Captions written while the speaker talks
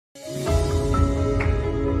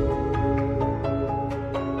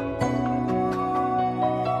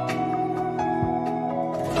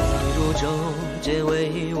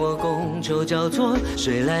手交错，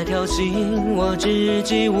谁来挑衅我之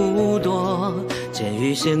际无多？剑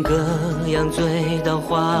与弦各样醉到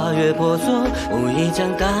花月婆娑，无意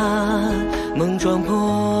将大梦撞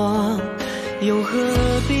破，又何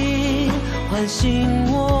必唤醒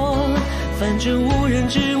我？反正无人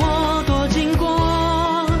知我多经过，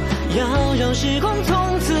要让时空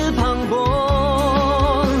从此磅礴。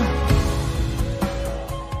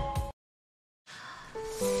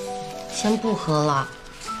先不喝了，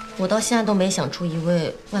我到现在都没想出一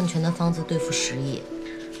味万全的方子对付10亿。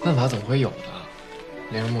办法总会有的，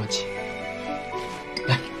连着默契。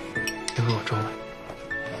来，别喝我粥了。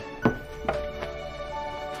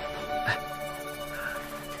来，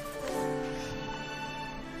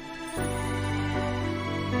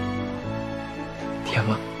甜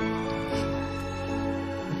吗？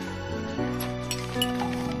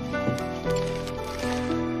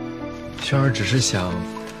轩儿只是想，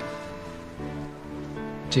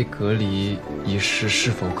这隔离一事是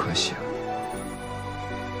否可行？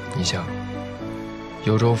你想，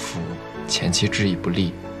幽州府前期治理不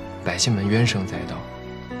力，百姓们怨声载道，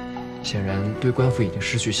显然对官府已经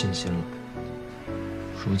失去信心了。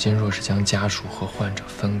如今若是将家属和患者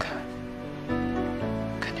分开，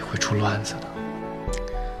肯定会出乱子的。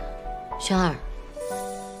轩儿，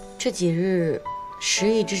这几日10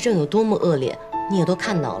亿之症有多么恶劣，你也都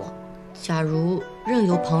看到了。假如任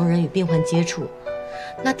由旁人与病患接触，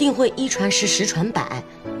那定会1传10，10传100，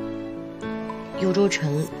幽州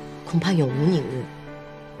城恐怕永无宁日。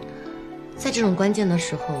在这种关键的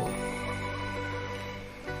时候，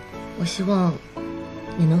我希望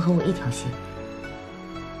你能和我一条心。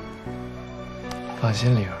放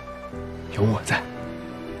心，灵儿，有我在。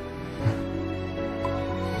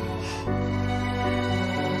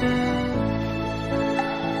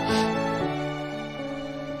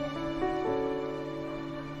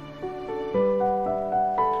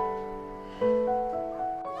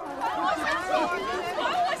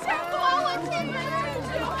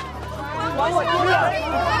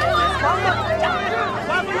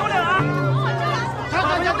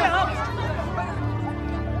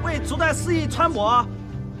传播，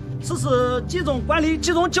此事集中管理，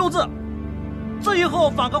集中救治。这以后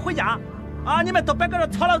放个回家，啊！你们都别搁这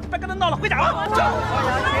吵了，别搁这闹了，回家吧。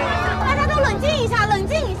大家都冷静一下，冷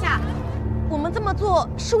静一下。我们这么做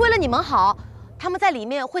是为了你们好，他们在里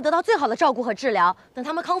面会得到最好的照顾和治疗。等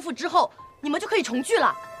他们康复之后，你们就可以重聚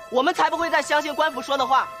了。我们才不会再相信官府说的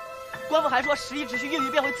话。官府还说10亿只需1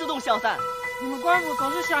缕便会自动消散。你们官府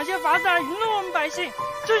总是想些法子来愚弄我们百姓，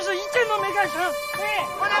真是一件都没干成。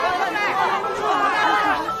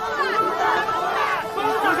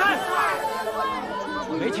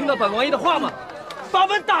没听到本王爷的话吗？把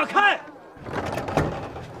门打开！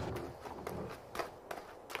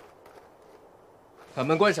把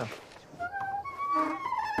门关上。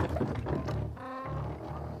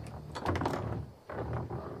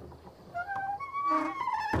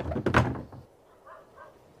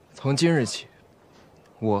从今日起，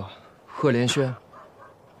我赫连轩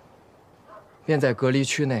便在隔离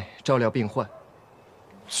区内照料病患。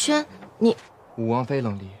轩，你武王妃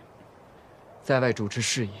冷离，在外主持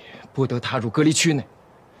事宜，不得踏入隔离区内。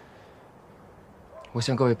我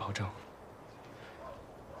向各位保证，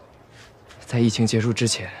在疫情结束之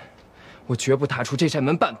前，我绝不踏出这扇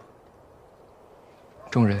门半步。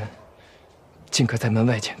众人尽可在门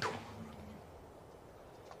外监督。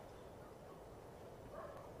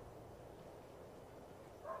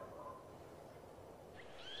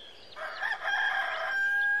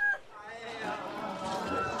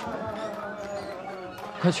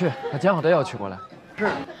快去把煎好的药取过来。是。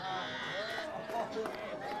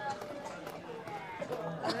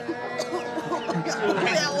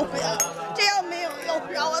我不要，这样没有用，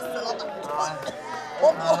让我死了吧！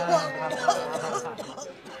我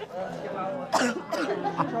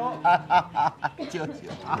不。舅舅，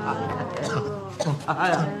哎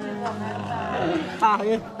呀，哎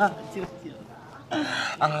呀，舅舅，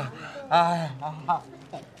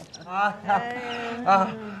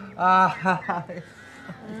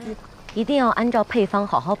一定要按照配方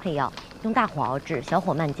好好配药，用大火熬制，小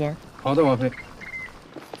火慢煎。好的，王妃。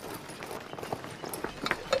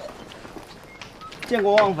见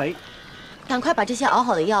过王妃。赶快把这些熬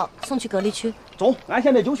好的药送去隔离区。走，俺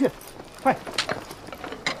现在就去，快。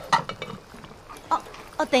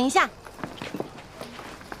哦，等一下。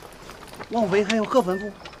王妃还有何吩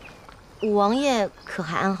咐？武王爷可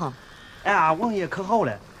还安好？哎呀，王爷可好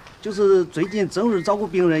了，就是最近整日照顾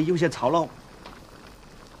病人有些操劳。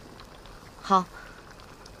好，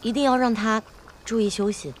一定要让他注意休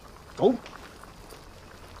息。走。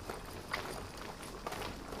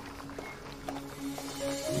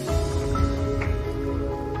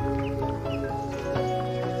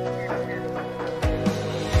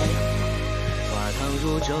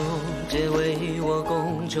周，皆为我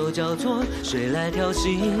觥筹交错。谁来挑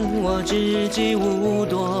衅我知己无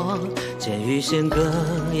多？剑与弦各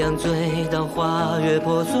样醉到花月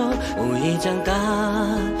婆娑，无意将大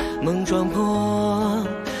梦撞破。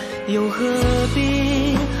又何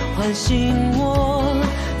必唤醒我？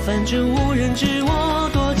反正无人知我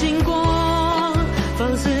多经过。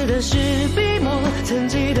放肆的是笔墨，曾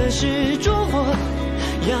记的是烛火，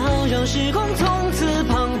要让时空从此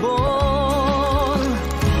磅礴。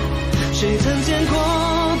谁曾见过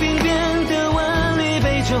鬓边的万里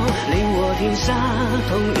杯酒，令我停下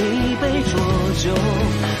同一杯浊酒。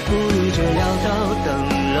不语着潦倒登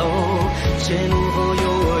楼，且怒后有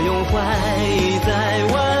我用怀意在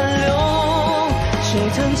挽留。谁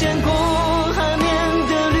曾见过寒眠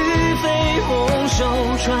的绿肥红瘦，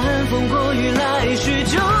穿风过雨来叙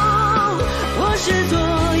旧。我是昨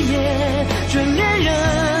夜准恋人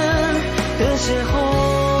的邂逅。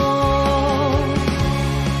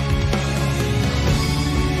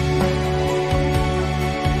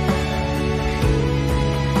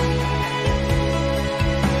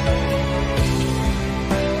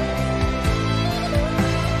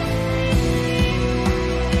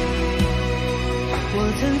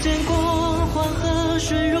曾见过黄河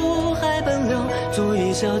水入海奔流，足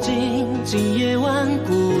以销尽今夜晚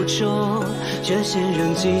孤舟。这些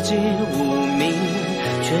人寂寂无名，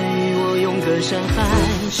却与我永隔山海，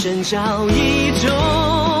深交一中。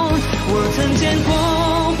我曾见过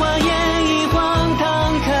花艳一荒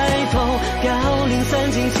唐开头，飘零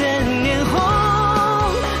散尽千年后。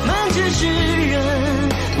满纸诗人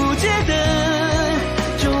不解的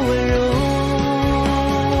皱温柔。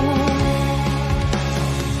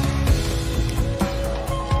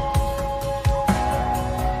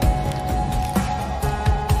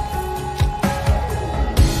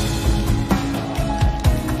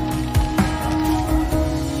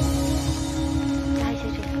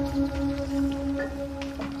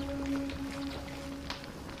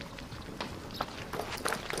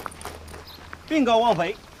禀告王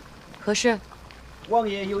妃，何事？王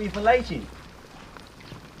爷有一封来信。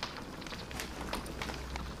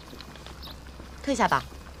退下吧。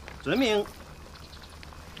遵命。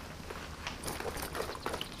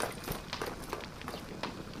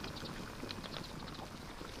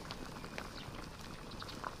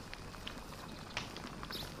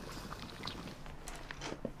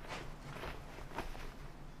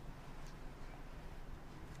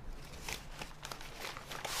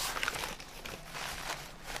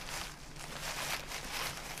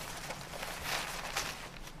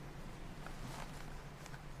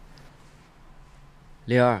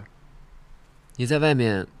丽儿，你在外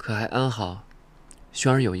面可还安好？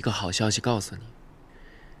轩儿有一个好消息告诉你，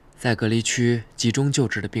在隔离区集中救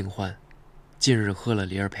治的病患，近日喝了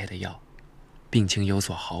梨儿配的药，病情有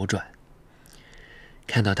所好转。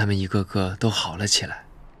看到他们一个个都好了起来，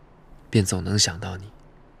便总能想到你。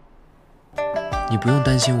你不用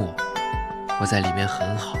担心我，我在里面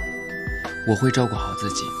很好，我会照顾好自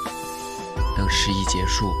己。等10一结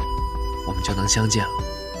束，我们就能相见了。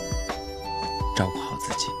照顾好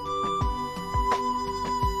自己。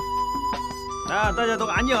大家都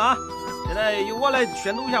安静啊！现在由我来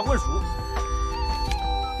宣读一下文书。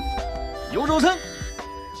幽州城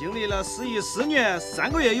经历了4亿肆虐3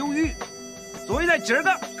个月有余，终于在今儿个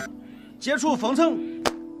解除封城，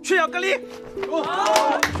取消隔离。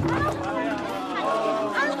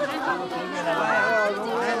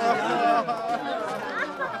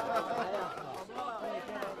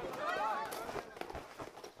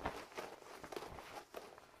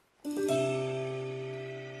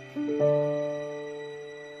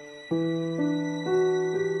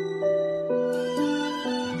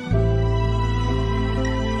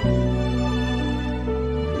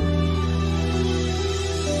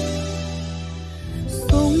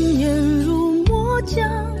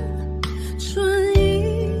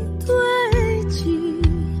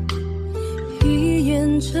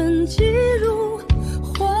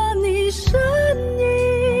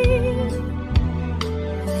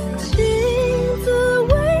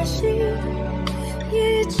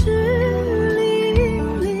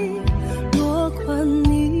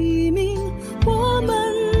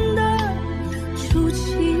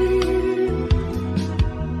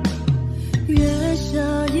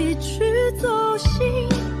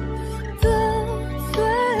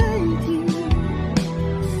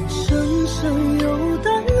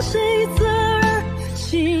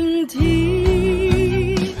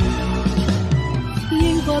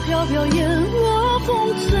飘飘烟落红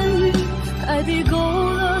尘雨，海底勾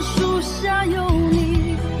勒树下有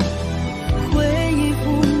你，回忆浮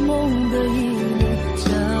梦的一幕加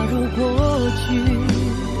入过去。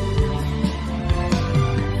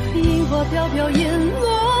飘飘烟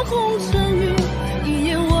落红尘雨，一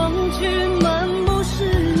眼望去满目是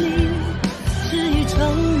你，是一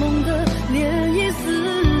场梦的涟漪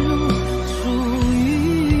似如初雨。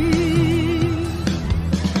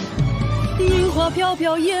樱花飘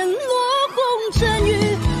飘烟落红尘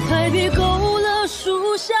雨，抬笔勾勒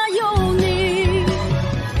树下有你，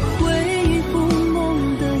回忆不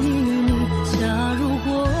梦的一幕加入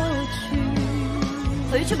过去。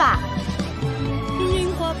回去吧。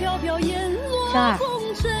珊儿，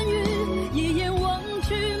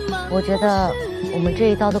我觉得我们这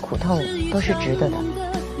一遭的苦痛都是值得的。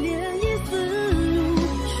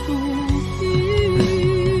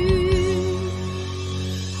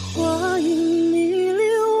花影迷离，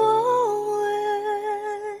我为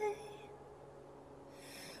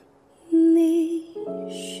你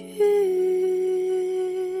许。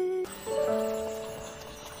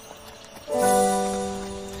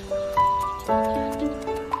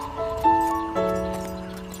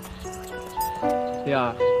丽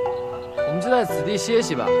儿，我们就在此地歇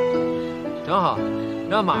息吧，正好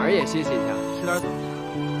让马儿也歇息一下，吃点早饭。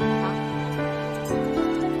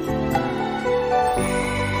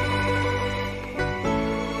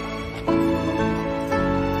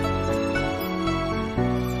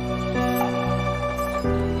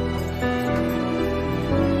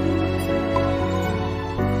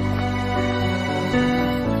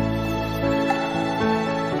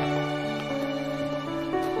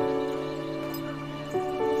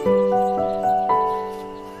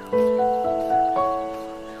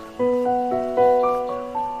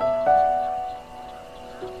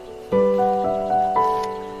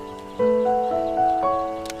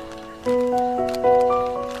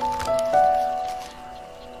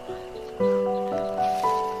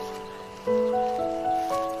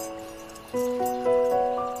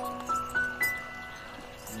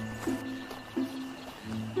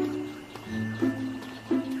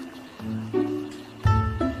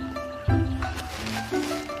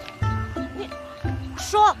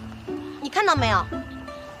说，你看到没有？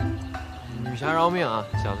女侠饶命啊，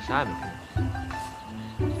小子啥也没看到。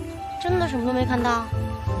真的什么都没看到？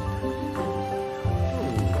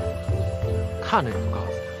看着也不告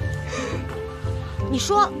诉你。你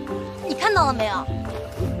说，你看到了没有？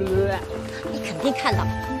你肯定看到。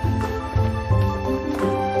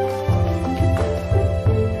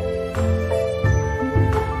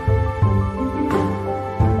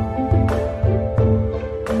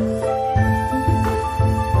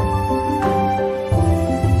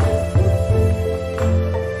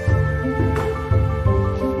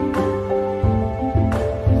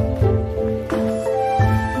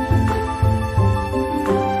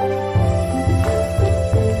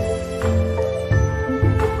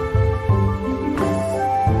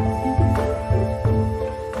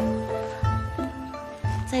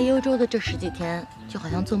在幽州的这10几天，就好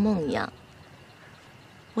像做梦一样。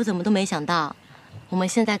我怎么都没想到，我们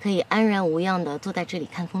现在可以安然无恙地坐在这里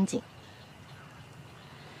看风景。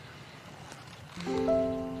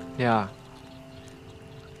丽儿，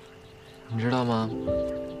你知道吗？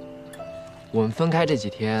我们分开这几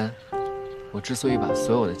天，我之所以把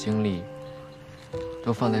所有的精力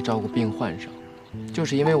都放在照顾病患上，就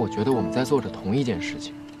是因为我觉得我们在做着同一件事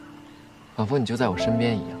情，仿佛你就在我身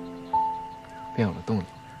边一样，便有了动力。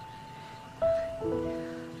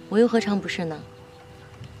我又何尝不是呢？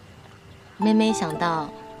每每想到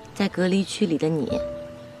在隔离区里的你，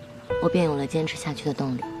我便有了坚持下去的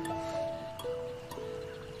动力。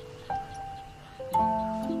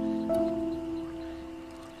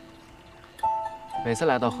每次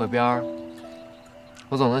来到河边，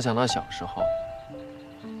我总能想到小时候。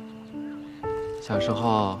小时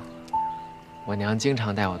候，我娘经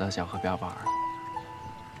常带我到小河边玩。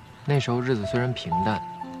那时候日子虽然平淡，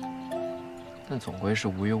但总归是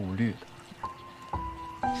无忧无虑的。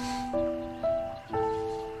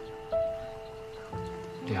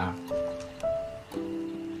丽儿，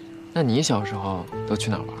那你小时候都去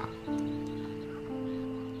哪儿玩？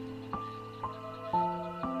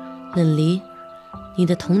冷离，你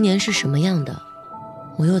的童年是什么样的，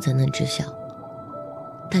我又怎能知晓？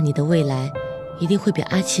但你的未来一定会比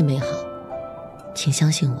阿弃美好，请相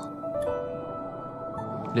信我。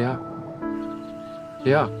丽儿，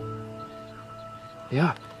丽儿，丽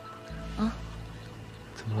儿，啊，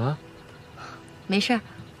怎么了？没事儿。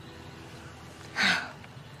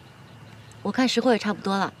我看时候也差不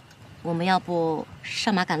多了，我们要不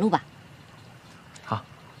上马赶路吧？好。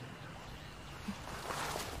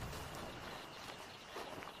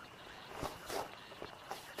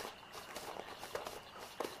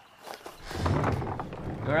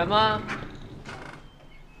有人吗？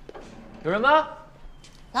有人吗？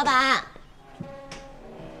老板，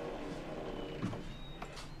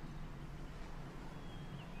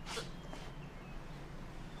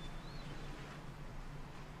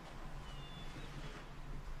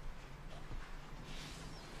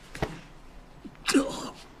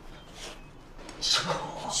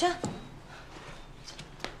轩，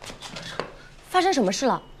发生什么事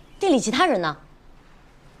了？店里其他人呢？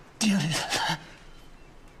店里的人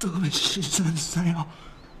都被山妖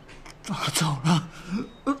抓走了。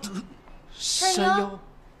山妖？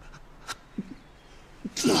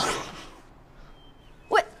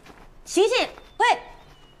喂，醒醒！喂，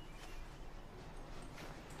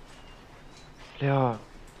莲儿，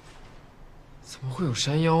怎么会有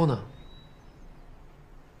山妖呢？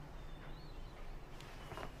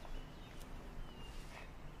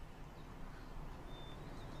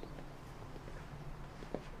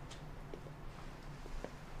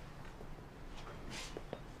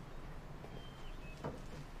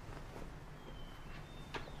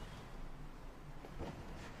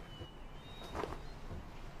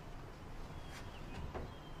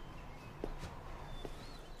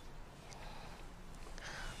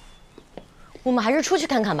我们还是出去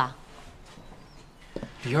看看吧。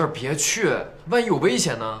梨儿，别去，万一有危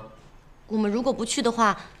险呢？我们如果不去的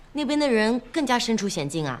话，那边的人更加身处险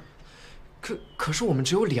境啊。可是我们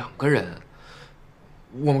只有2个人，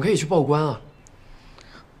我们可以去报官啊。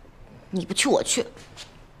你不去，我去。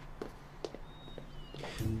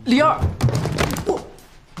梨儿，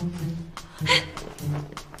哎，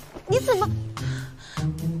你怎么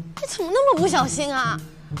那么不小心啊？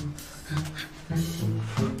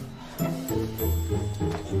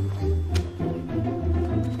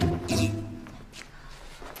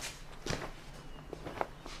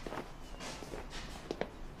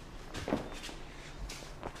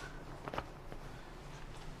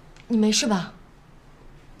你没事吧？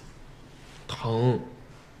疼。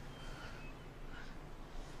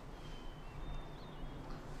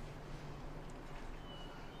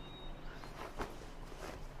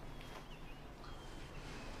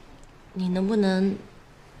你能不能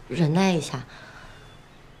忍耐一下？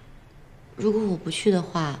如果我不去的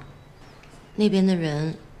话，那边的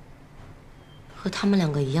人和他们2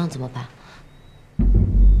个一样怎么办？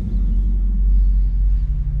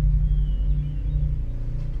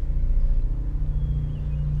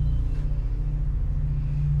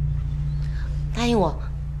答应我，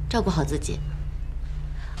照顾好自己，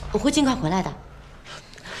我会尽快回来的。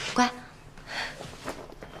乖。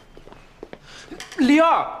梨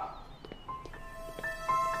儿，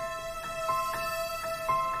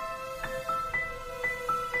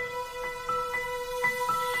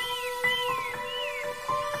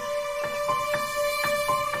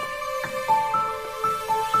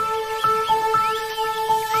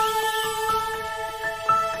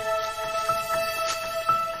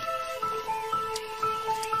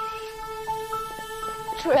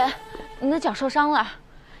主人，你的脚受伤了，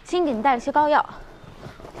先给你带了些膏药。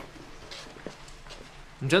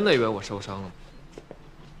你真的以为我受伤了吗？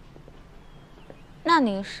那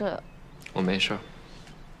您是？我没事。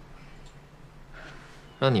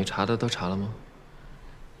让你查的都查了吗？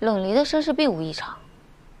冷离的身世并无异常。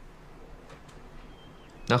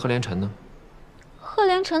那赫连尘呢？赫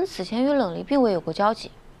连尘此前与冷离并未有过交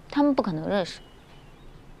集，他们不可能认识。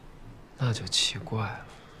那就奇怪了。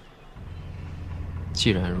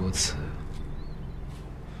既然如此，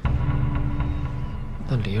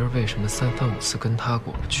那梨儿为什么3番5次跟他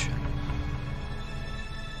过不去？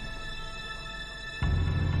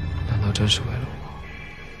难道真是为了我？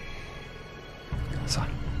算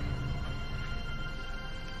了，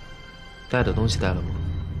带的东西带了吗？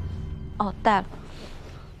哦，带了。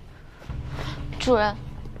主人，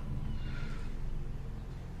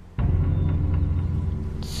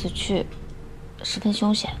此去十分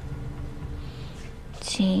凶险，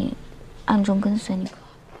请暗中跟随你可。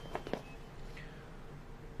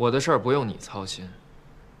我的事儿不用你操心，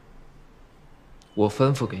我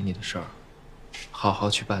吩咐给你的事儿，好好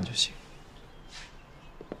去办就行。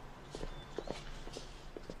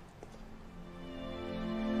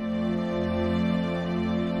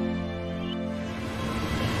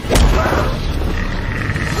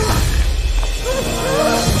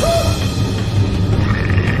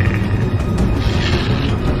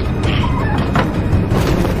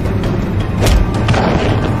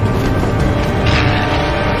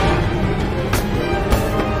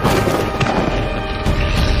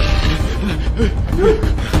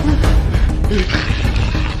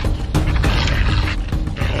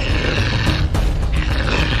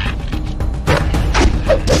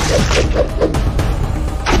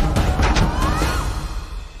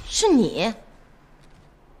是你，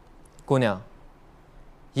姑娘，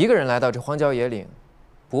一个人来到这荒郊野岭，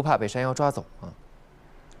不怕被山妖抓走吗？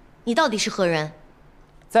你到底是何人？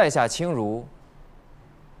在下清如，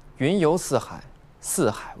云游四海，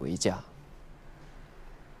四海为家。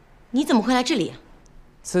你怎么会来这里？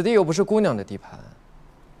此地又不是姑娘的地盘，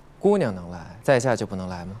姑娘能来，在下就不能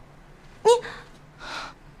来吗？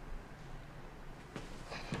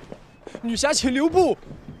女侠，请留步！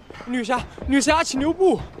女侠，请留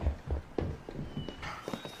步！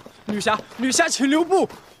女侠，请留步！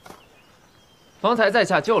方才在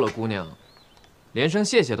下救了姑娘，连声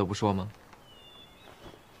谢谢都不说吗？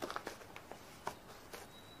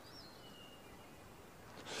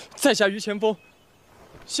在下于前锋，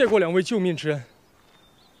谢过2位救命之恩。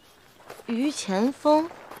于前锋，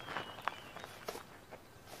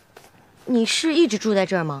你是一直住在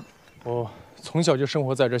这儿吗？我从小就生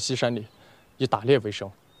活在这西山里，以打猎为生。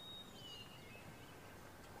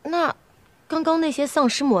那刚刚那些丧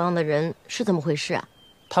尸模样的人是怎么回事啊？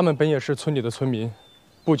他们本也是村里的村民，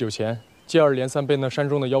不久前接二连三被那山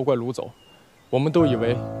中的妖怪掳走，我们都以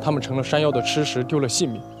为他们成了山妖的吃食，丢了性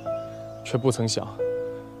命，却不曾想，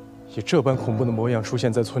以这般恐怖的模样出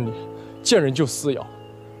现在村里，见人就撕咬。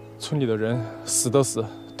村里的人死的死，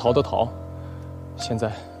逃的逃，现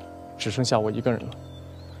在只剩下我一个人了。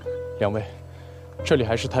2位，这里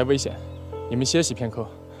还是太危险，你们歇息片刻，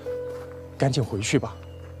赶紧回去吧。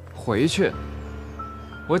回去？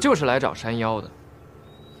我就是来找山妖的。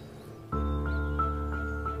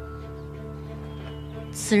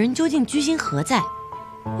此人究竟居心何在？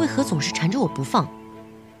为何总是缠着我不放？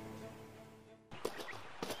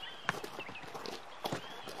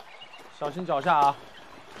小心脚下啊！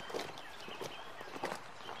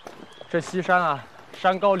这西山啊，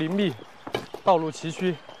山高林密，道路崎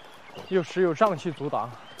岖，又时有瘴气阻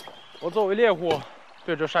挡。我作为猎户，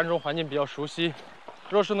对这山中环境比较熟悉。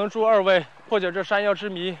若是能助2位破解这山妖之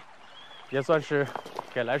谜，也算是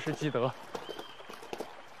给来世积德。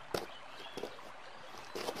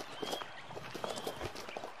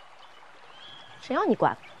谁让你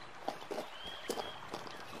管？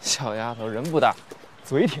小丫头人不大，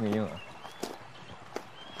嘴挺硬啊。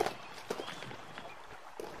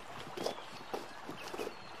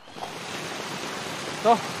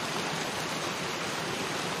走。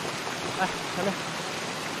哎，前面，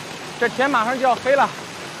这天马上就要黑了，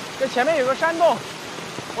这前面有个山洞，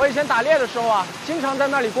我以前打猎的时候啊，经常在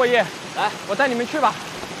那里过夜。来，我带你们去吧。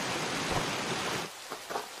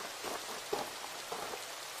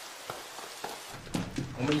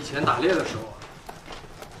我们以前打猎的时候啊，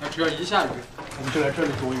那只要一下雨，我们就来这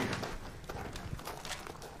里躲雨。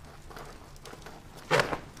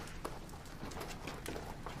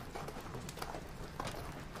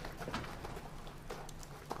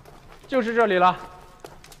就是这里了，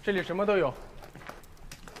这里什么都有。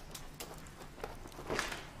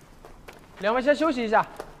2位先休息一下，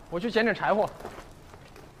我去捡点柴火。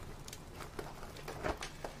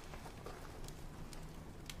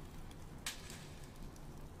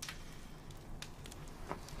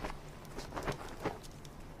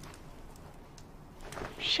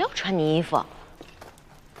谁要穿你衣服？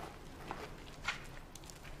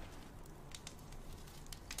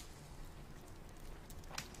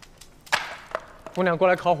姑娘过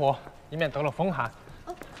来烤火，以免得了风寒。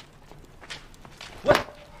喂，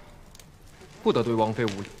不得对王妃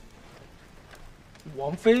无礼。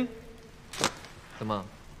王妃？怎么，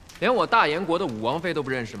连我大燕国的武王妃都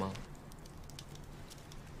不认识吗？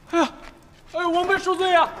哎呀，哎，王妃恕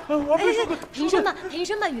罪呀！王妃恕罪。平身吧，平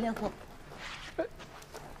身吧，于烈火。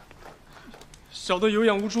小的有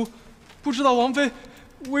眼无珠，不知道王妃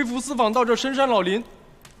微服私访到这深山老林。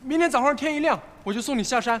明天早上天一亮，我就送你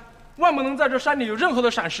下山。万不能在这山里有任何的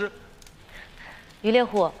闪失。于烈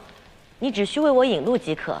虎，你只需为我引路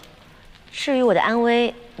即可，至于我的安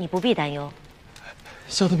危，你不必担忧。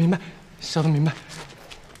小的明白，小的明白。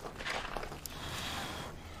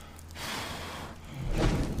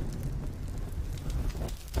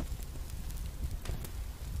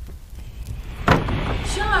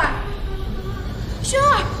轩儿，轩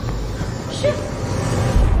儿，轩，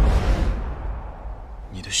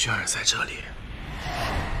你的轩儿在这里。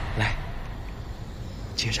来，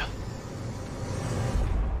接着，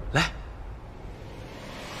来，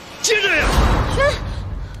接着呀！轩，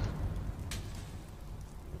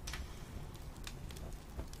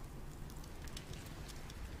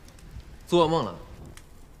做噩梦了？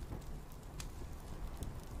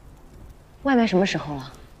外面什么时候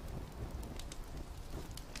了？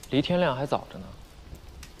离天亮还早着呢，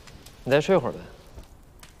你再睡会儿呗。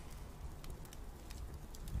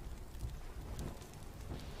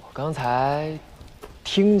我刚才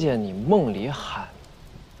听见你梦里喊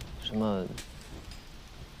什么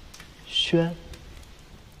“轩”，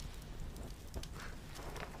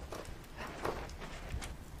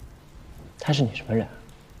他是你什么人？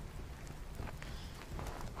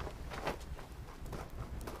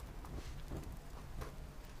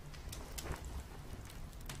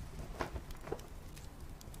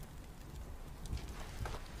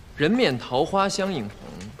人面桃花相映红。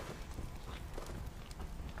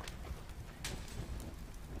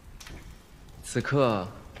此刻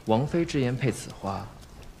王妃之言配此花，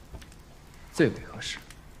最为合适。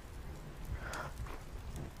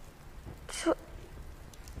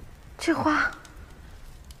这花，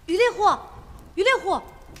渔猎户，渔猎户。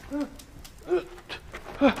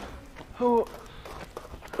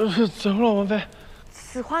怎么了，王妃？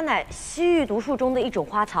此花乃西域毒树中的一种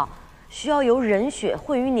花草，需要由人血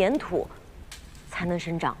混于粘土才能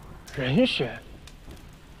生长。人血？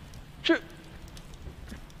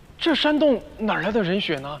这山洞哪来的人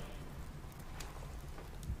血呢？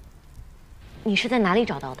你是在哪里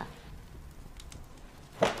找到的？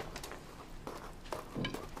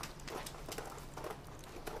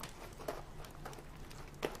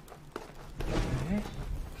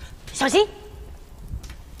小心！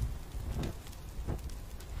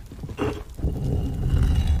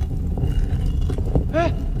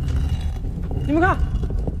哎，你们看，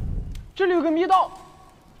这里有个密道。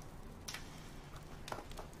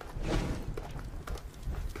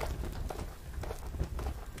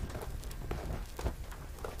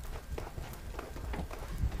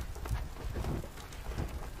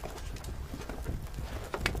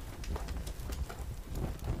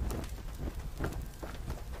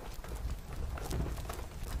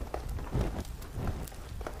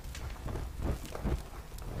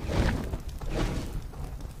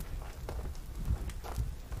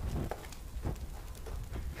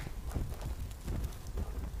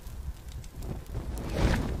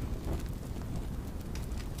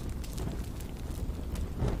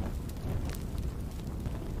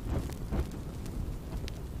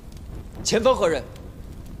前方何人？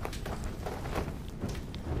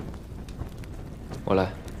我来。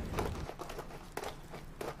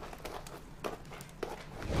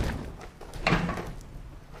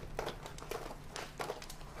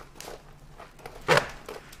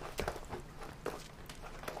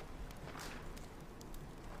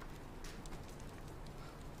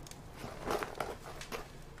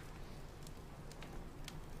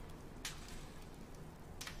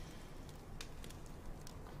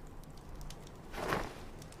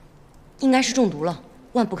应该是中毒了，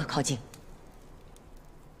万不可靠近。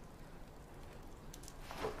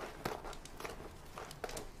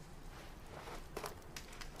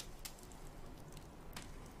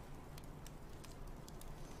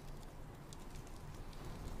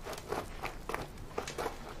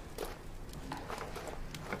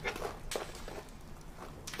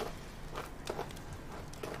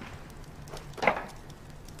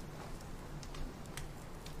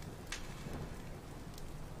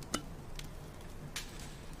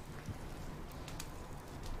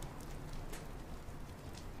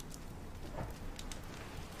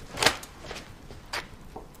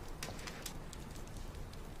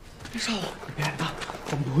少，你别害怕，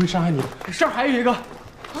我们不会伤害你的。这儿还有一个。啊，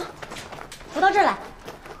扶到这儿来。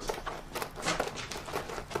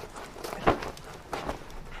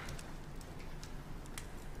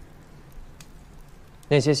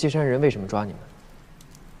那些西山人为什么抓你们？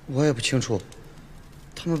我也不清楚，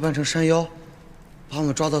他们扮成山妖，把我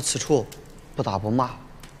们抓到此处，不打不骂，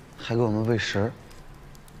还给我们喂食。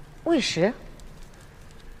喂食？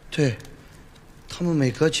对，他们每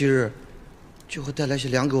隔几日就会带来些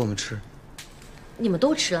粮给我们吃。你们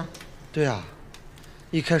都吃了？对啊，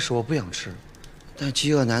一开始我不想吃，但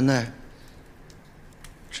饥饿难耐，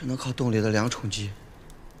只能靠洞里的粮充饥。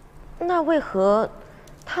那为何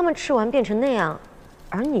他们吃完变成那样，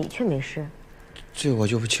而你却没事？这我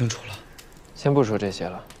就不清楚了。先不说这些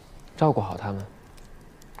了，照顾好他们。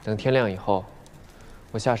等天亮以后，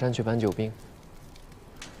我下山去搬救兵。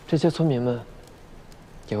这些村民们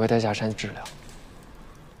也会带下山治疗。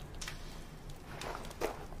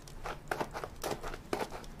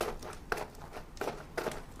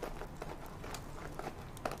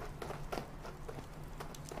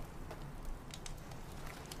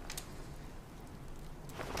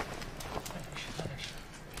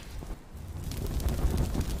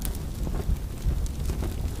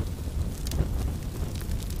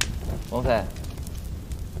王妃，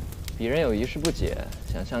鄙人有一事不解，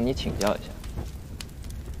想向你请教一下。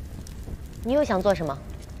你又想做什么？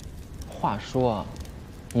话说啊，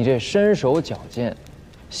你这身手矫健，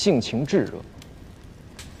性情炙热，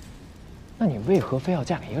那你为何非要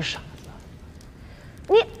嫁给一个傻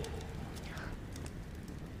子？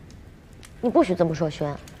你不许这么说，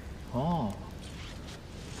轩。哦，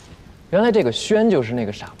原来这个轩就是那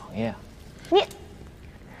个傻王爷啊！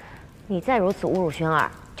你再如此侮辱轩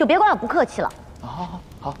儿，就别怪我不客气了。好，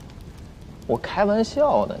我开玩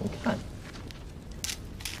笑的，你看。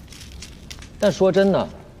但说真的，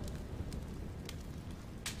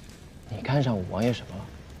看上王爷什么了？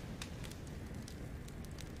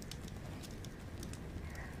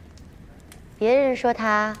别人说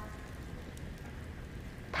他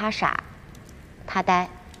傻，他呆，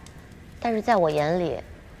但是在我眼里，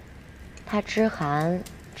他知寒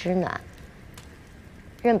知暖。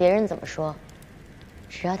任别人怎么说，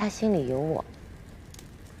只要他心里有我，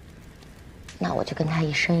那我就跟他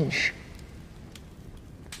一生一世。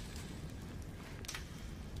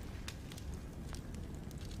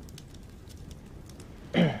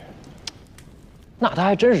那他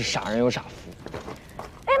还真是傻人有傻福。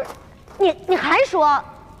哎，你还说？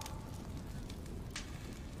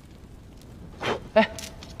哎，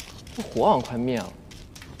这火网快灭了，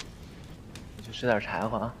你去拾点柴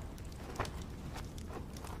火啊。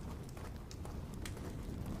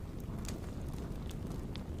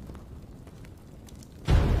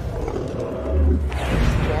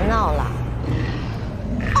别闹了。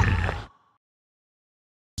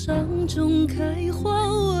掌中开花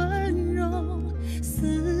温柔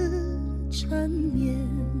似缠绵，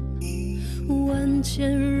万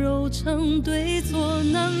千柔肠对错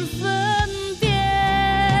难分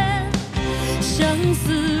辨，相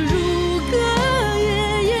思如隔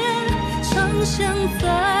月夜，长相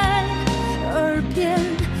在